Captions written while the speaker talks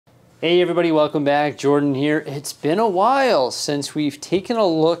Hey everybody, welcome back. Jordan here. It's been a while since we've taken a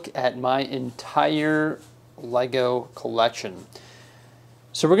look at my entire Lego collection.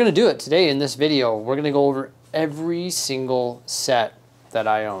 So we're going to do it today in this video. We're going to go over every single set that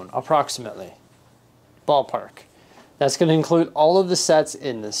I own, approximately. Ballpark. That's going to include all of the sets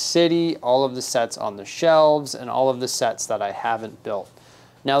in the city, all of the sets on the shelves, and all of the sets that I haven't built.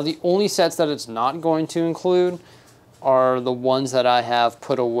 Now the only sets that it's not going to include are the ones that I have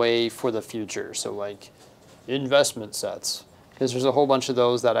put away for the future. So like investment sets, because there's a whole bunch of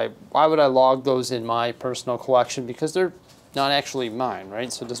those that why would I log those in my personal collection? Because they're not actually mine,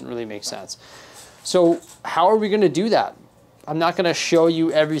 right? So it doesn't really make sense. So how are we going to do that? I'm not going to show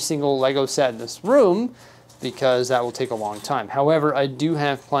you every single Lego set in this room because that will take a long time. However, I do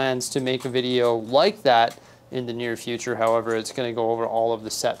have plans to make a video like that in the near future. However, it's going to go over all of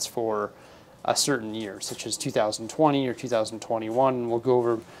the sets for a certain year, such as 2020 or 2021. We'll go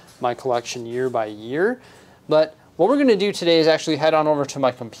over my collection year by year. But what we're going to do today is actually head on over to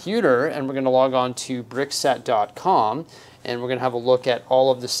my computer and we're going to log on to brickset.com and we're going to have a look at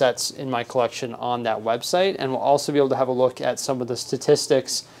all of the sets in my collection on that website, and we'll also be able to have a look at some of the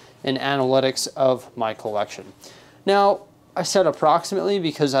statistics and analytics of my collection. Now, I said approximately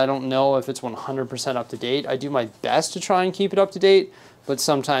because I don't know if it's 100% up to date. I do my best to try and keep it up to date, but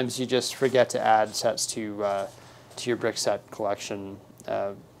sometimes you just forget to add sets to your Brickset collection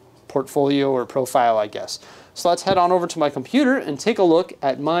portfolio or profile, I guess. So let's head on over to my computer and take a look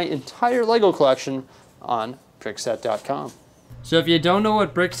at my entire Lego collection on Brickset.com. So if you don't know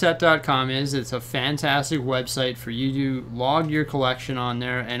what Brickset.com is, it's a fantastic website for you to log your collection on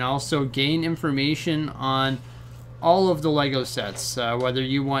there and also gain information on all of the Lego sets, whether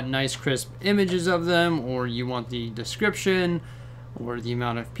you want nice crisp images of them or you want the description or the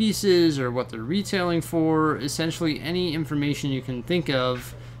amount of pieces or what they're retailing for. Essentially any information you can think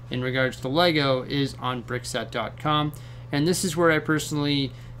of in regards to Lego is on Brickset.com, and this is where I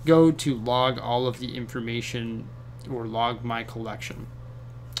personally go to log all of the information or log my collection.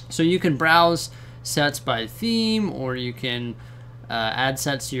 So you can browse sets by theme, or you can add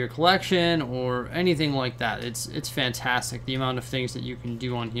sets to your collection or anything like that. It's fantastic. The amount of things that you can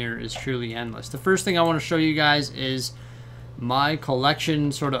do on here is truly endless. The first thing I want to show you guys is my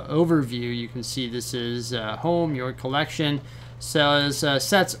collection sort of overview. You can see this is home, your collection. Says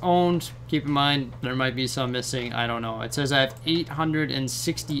sets owned. Keep in mind there might be some missing, I don't know. It says I have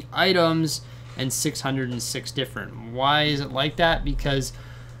 860 items and 606 different. Why is it like that? Because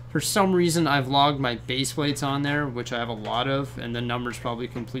for some reason I've logged my base plates on there, which I have a lot of, and the number's probably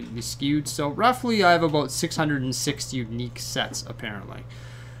completely skewed. So roughly I have about 606 unique sets apparently.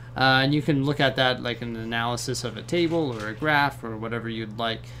 And you can look at that like an analysis of a table or a graph or whatever you'd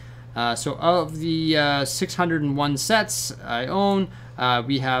like. So of the 601 sets I own,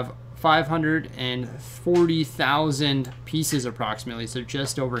 we have 540,000 pieces approximately, so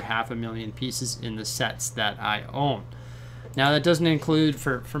just over 500,000 pieces in the sets that I own. Now that doesn't include,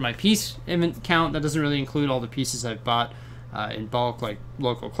 for my piece count, that doesn't really include all the pieces I've bought in bulk, like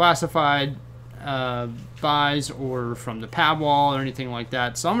local classified buys or from the pad wall or anything like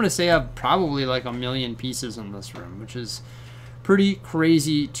that. So I'm going to say I have probably like 1 million pieces in this room, which is pretty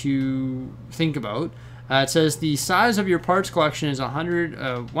crazy to think about. It says the size of your parts collection is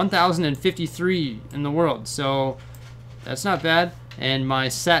 1,053 in the world, so that's not bad. And my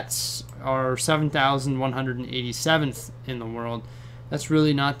sets are 7,187th in the world. That's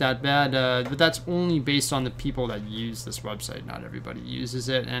really not that bad, but that's only based on the people that use this website. Not everybody uses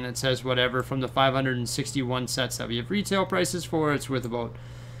it. And it says whatever from the 561 sets that we have retail prices for, it's worth about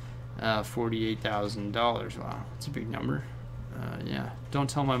 $48,000. Wow, that's a big number. Yeah, don't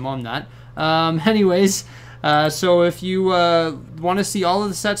tell my mom that. Anyways, so if you want to see all of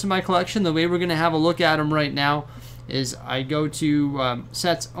the sets in my collection, the way we're going to have a look at them right now is I go to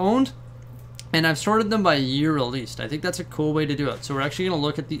sets owned, and I've sorted them by year released. I think that's a cool way to do it. So we're actually going to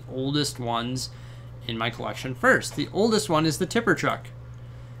look at the oldest ones in my collection first. The oldest one is the tipper truck.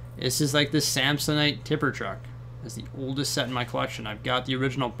 This is like the Samsonite tipper truck. It's the oldest set in my collection. I've got the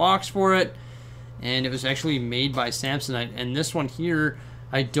original box for it, and it was actually made by Samsonite. And this one here,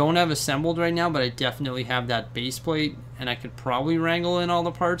 I don't have assembled right now, but I definitely have that base plate, and I could probably wrangle in all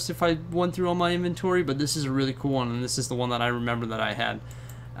the parts if I went through all my inventory. But this is a really cool one, and this is the one that I remember that I had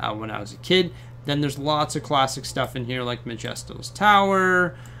when I was a kid. Then there's lots of classic stuff in here, like Majesto's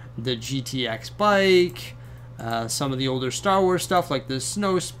Tower, the GTX bike, some of the older Star Wars stuff like the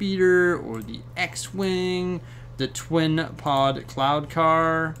Snow Speeder or the X-Wing, the twin pod cloud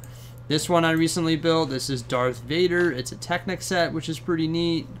car. This one I recently built. This is Darth Vader. It's a Technic set, which is pretty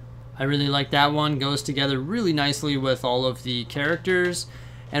neat. I really like that one. Goes together really nicely with all of the characters.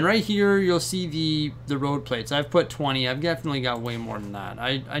 And right here, you'll see the road plates. I've put 20. I've definitely got way more than that.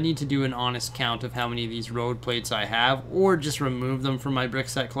 I need to do an honest count of how many of these road plates I have, or just remove them from my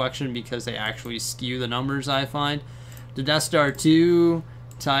Brickset collection because they actually skew the numbers, I find. The Death Star 2,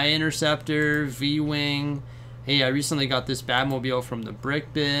 TIE Interceptor, V-Wing. Hey, I recently got this Batmobile from the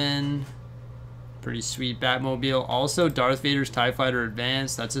Brick Bin. Pretty sweet Batmobile. Also, Darth Vader's TIE Fighter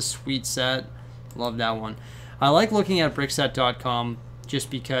Advanced. That's a sweet set. Love that one. I like looking at Brickset.com just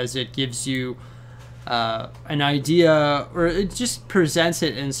because it gives you an idea, or it just presents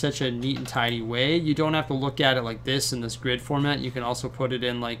it in such a neat and tidy way. You don't have to look at it like this in this grid format. You can also put it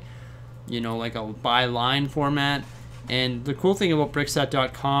in like, you know, like a by line format. And the cool thing about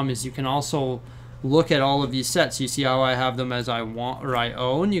Brickset.com is you can also look at all of these sets. You see how I have them as I want or I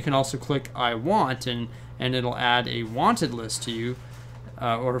own. You can also click I want, and it'll add a wanted list to you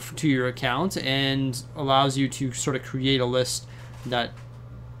or to your account, and allows you to sort of create a list that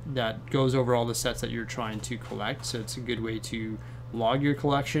goes over all the sets that you're trying to collect. So it's a good way to log your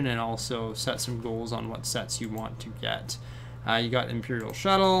collection and also set some goals on what sets you want to get. You got Imperial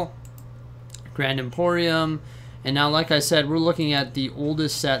Shuttle, Grand Emporium, and now, like I said, we're looking at the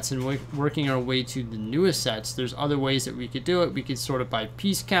oldest sets and working our way to the newest sets. There's other ways that we could do it. We could sort it by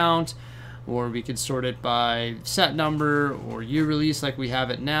piece count, or we could sort it by set number or year release like we have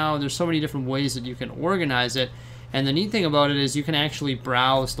it now. There's so many different ways that you can organize it. And the neat thing about it is you can actually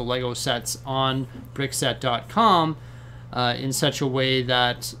browse the Lego sets on Brickset.com in such a way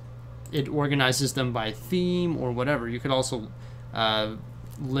that it organizes them by theme or whatever. You could also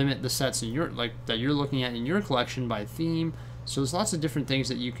limit the sets in your that you're looking at in your collection by theme. So there's lots of different things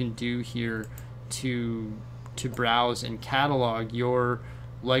that you can do here to browse and catalog your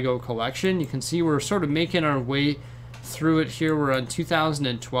Lego collection. You can see we're sort of making our way through it here. We're on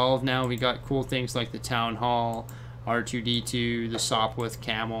 2012 now. We got cool things like the Town Hall, R2-D2, the Sopwith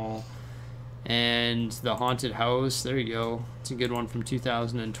Camel, and the Haunted House. There you go. It's a good one from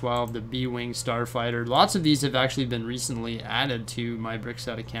 2012. The B-Wing Starfighter. Lots of these have actually been recently added to my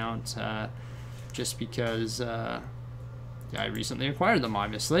Brickset account just because I recently acquired them,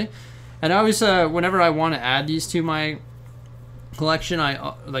 obviously. And I always, whenever I want to add these to my collection,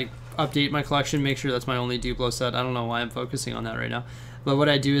 I update my collection, make sure that's my only Duplo set. I don't know why I'm focusing on that right now. But what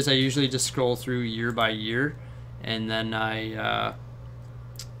I do is I usually just scroll through year by year, and then I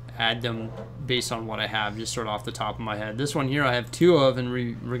add them based on what I have, just sort of off the top of my head. This one here I have 2 of, and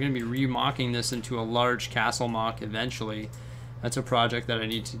we're going to be remocking this into a large castle mock eventually. That's a project that I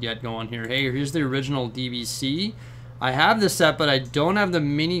need to get going here. Hey, here's the original DBC. I have this set, but I don't have the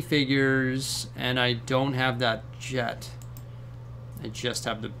minifigures, and I don't have that jet. I just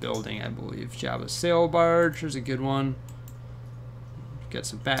have the building, I believe. Jabba's Sail Barge, there's a good one. Got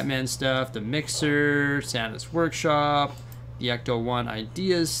some Batman stuff, the Mixer, Santa's Workshop, the Ecto-1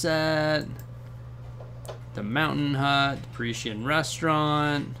 Ideas set, the Mountain Hut, the Parisian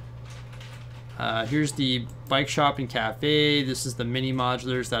Restaurant. Here's the Bike Shop and Cafe. This is the mini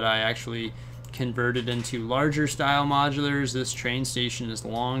modulars that I actually converted into larger style modulars. This train station is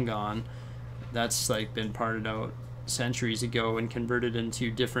long gone. That's like been parted out centuries ago and converted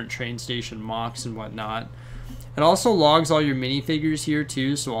into different train station mocks and whatnot. It also logs all your minifigures here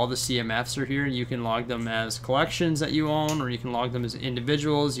too, so all the CMFs are here, and you can log them as collections that you own, or you can log them as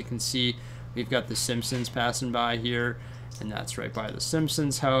individuals. You can see we've got the Simpsons passing by here, and that's right by the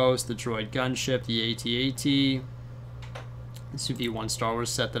Simpsons house, the droid gunship, the AT-AT. This would be one Star Wars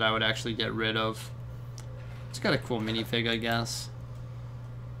set that I would actually get rid of. It's got a cool minifig, I guess.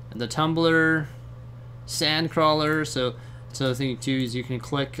 And the Tumbler, Sandcrawler. So the thing too is you can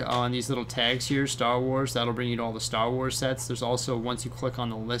click on these little tags here, Star Wars. That'll bring you to all the Star Wars sets. There's also, once you click on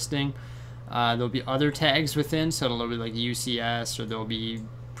the listing, there'll be other tags within. So it'll be like UCS, or there'll be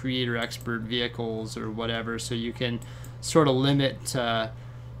Creator Expert Vehicles or whatever. So you can sort of limit,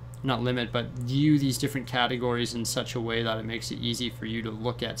 not limit, but view these different categories in such a way that it makes it easy for you to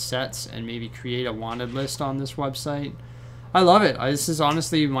look at sets and maybe create a wanted list on this website. I love it. This is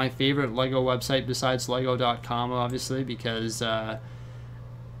honestly my favorite Lego website besides Lego.com, obviously, because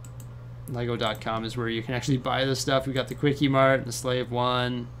Lego.com is where you can actually buy this stuff. We got the Quickie Mart, the Slave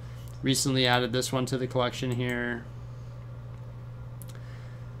One. Recently added this one to the collection here.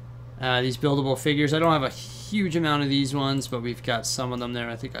 These buildable figures. I don't have a huge amount of these ones, but we've got some of them there.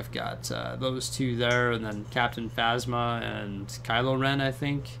 I think I've got those 2 there, and then Captain Phasma and Kylo Ren, I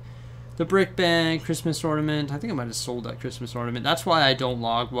think. The Brick Bank, Christmas Ornament. I think I might have sold that Christmas Ornament. That's why I don't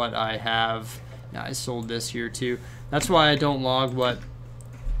log what I have. Yeah, I sold this here too. That's why I don't log what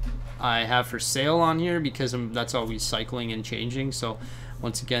I have for sale on here, because that's always cycling and changing. So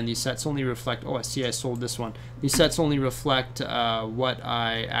Once again, these sets only reflect, oh, I see I sold this one. These sets only reflect what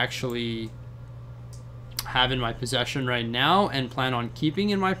I actually have in my possession right now and plan on keeping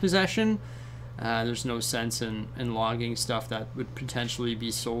in my possession. There's no sense in logging stuff that would potentially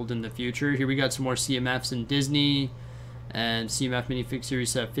be sold in the future. Here we got some more CMFs in Disney and CMF Minifig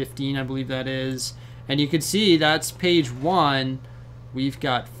Series Set 15, I believe that is. And you can see that's page 1. We've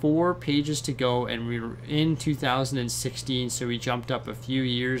got 4 pages to go, and we were in 2016, so we jumped up a few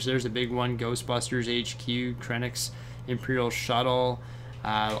years. There's a big one, Ghostbusters HQ, Krennic's Imperial Shuttle,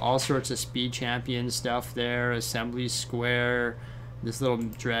 all sorts of Speed Champion stuff there, Assembly Square, this little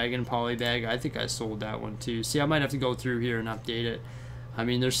Dragon polybag. I think I sold that one too. See, I might have to go through here and update it. I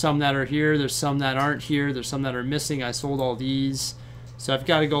mean, there's some that are here, there's some that aren't here, there's some that are missing. I sold all these. So I've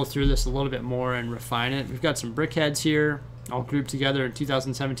got to go through this a little bit more and refine it. We've got some Brickheads here, all grouped together in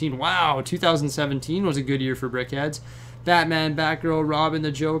 2017. Wow, 2017 was a good year for Brickheads. Batman, Batgirl, Robin,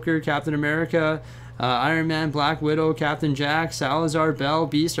 the Joker, Captain America, Iron Man, Black Widow, Captain Jack, Salazar, Belle,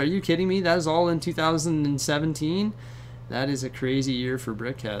 Beast. Are you kidding me? That is all in 2017? That is a crazy year for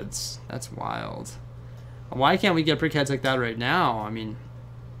Brickheads. That's wild. Why can't we get Brickheads like that right now? I mean,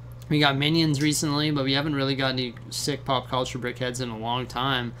 we got Minions recently, but we haven't really got any sick pop culture Brickheads in a long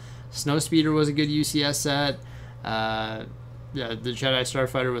time. Snowspeeder was a good UCS set. Yeah, the Jedi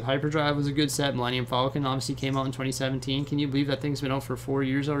Starfighter with Hyperdrive was a good set. Millennium Falcon obviously came out in 2017. Can you believe that thing's been out for 4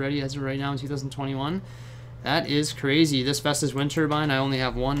 years already as of right now in 2021? That is crazy. This Vestas Wind Turbine, I only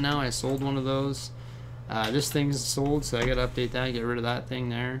have one now. I sold one of those. This thing's sold, so I gotta update that, get rid of that thing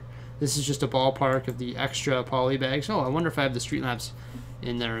there. This is just a ballpark of the extra poly bags. Oh, I wonder if I have the Streetlamps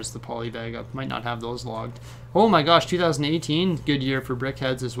in there as the poly bag. I might not have those logged. Oh my gosh, 2018, good year for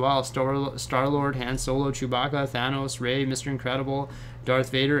Brickheads as well. Star-Lord, Han Solo, Chewbacca, Thanos, Rey, Mr. Incredible,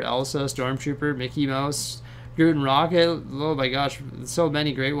 Darth Vader, Elsa, Stormtrooper, Mickey Mouse, Groot and Rocket. Oh my gosh, so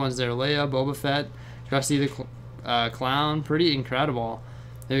many great ones there. Leia, Boba Fett, Krusty the Clown, pretty incredible.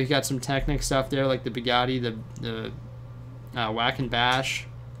 Then we've got some Technic stuff there, like the Bugatti, the Whack and Bash.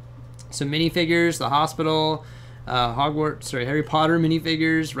 Some minifigures, the hospital, Harry Potter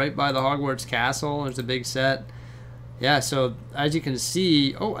minifigures right by the Hogwarts Castle. There's a big set. Yeah, so as you can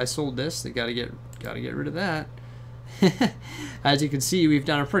see, oh, I sold this. They gotta get rid of that. As you can see, we've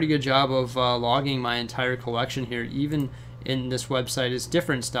done a pretty good job of logging my entire collection here. Even in this website is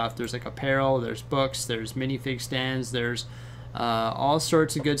different stuff. There's like apparel, there's books, there's minifig stands, there's all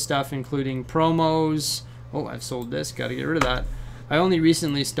sorts of good stuff, including promos. Oh, I've sold this. Gotta get rid of that. I only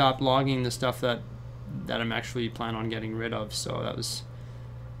recently stopped logging the stuff that I'm actually planning on getting rid of, so that was,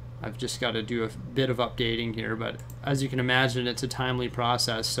 I've just got to do a bit of updating here, but as you can imagine, it's a timely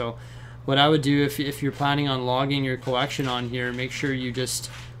process. So what I would do if you're planning on logging your collection on here, make sure you just,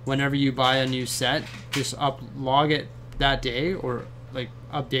 whenever you buy a new set, just log it that day, or like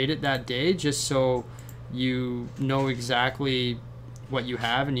update it that day, just so you know exactly what you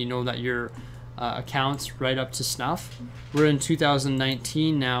have and you know that your account's right up to snuff. We're in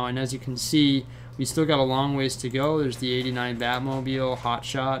 2019 now, and as you can see, we still got a long ways to go. There's the 89 Batmobile, Hot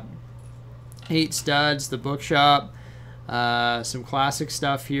Shot, 8 studs, the bookshop, some classic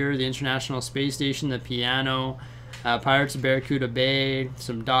stuff here, the International Space Station, the piano, Pirates of Barracuda Bay,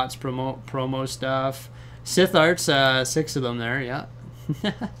 some Dots promo stuff, Sith Arts, 6 of them there, yeah.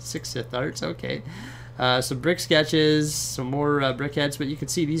 6 Sith Arts, okay. Some brick sketches, some more Brickheads, but you can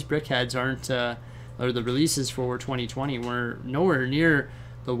see these Brickheads aren't, or the releases for 2020 were nowhere near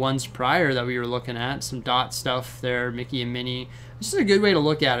the ones prior that we were looking at. Some Dot stuff there, Mickey and Minnie. This is a good way to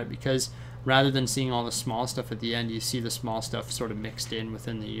look at it, because rather than seeing all the small stuff at the end, you see the small stuff sort of mixed in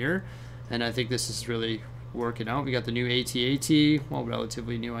within the year, and I think this is really working out. We got the new AT-AT, well,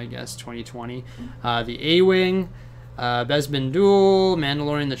 relatively new, I guess, 2020. The A-Wing, Bespin Duel,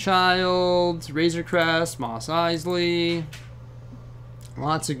 Mandalorian the Child, Razor Crest, Mos Eisley.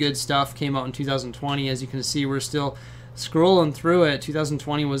 Lots of good stuff came out in 2020. As you can see, we're still scrolling through it.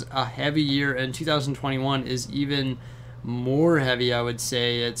 2020 was a heavy year, and 2021 is even more heavy, I would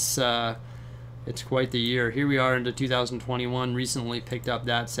say. It's quite the year. Here we are into 2021. Recently picked up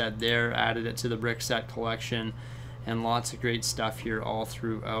that set there, added it to the Brickset collection, and lots of great stuff here all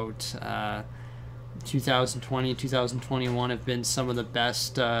throughout. 2020, 2021 have been some of the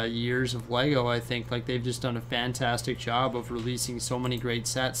best years of LEGO, I think. Like, they've just done a fantastic job of releasing so many great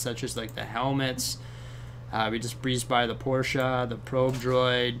sets, such as like the helmets. We just breezed by the Porsche, the Probe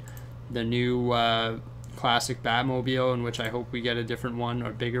Droid, the new classic Batmobile, in which I hope we get a different one,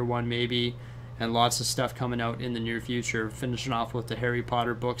 or bigger one maybe, and lots of stuff coming out in the near future. Finishing off with the Harry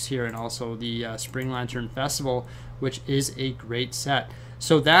Potter books here, and also the Spring Lantern Festival, which is a great set.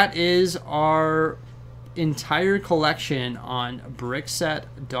 So that is our entire collection on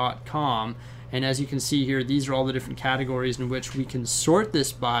Brickset.com. And as you can see here, these are all the different categories in which we can sort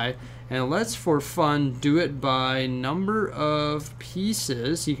this by. And let's, for fun, do it by number of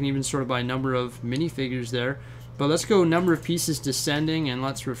pieces. You can even sort it by number of minifigures there. But let's go number of pieces descending, and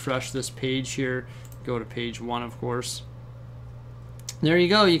let's refresh this page here. Go to page 1, of course. There you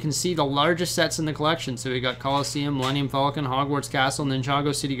go. You can see the largest sets in the collection. So we got Colosseum, Millennium Falcon, Hogwarts Castle,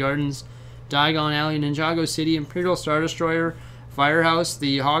 Ninjago City Gardens, Diagon Alley, Ninjago City, Imperial Star Destroyer, Firehouse,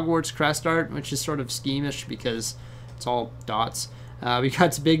 the Hogwarts crest art, which is sort of schemish because it's all dots. We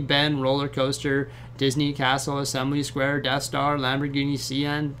got Big Ben, Roller Coaster, Disney Castle, Assembly Square, Death Star, Lamborghini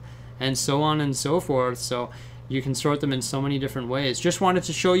Sian, and so on and so forth. So you can sort them in so many different ways. Just wanted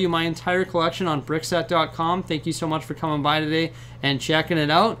to show you my entire collection on Brickset.com. Thank you so much for coming by today and checking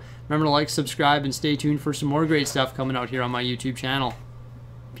it out. Remember to like, subscribe, and stay tuned for some more great stuff coming out here on my YouTube channel.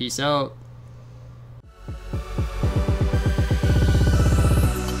 Peace out.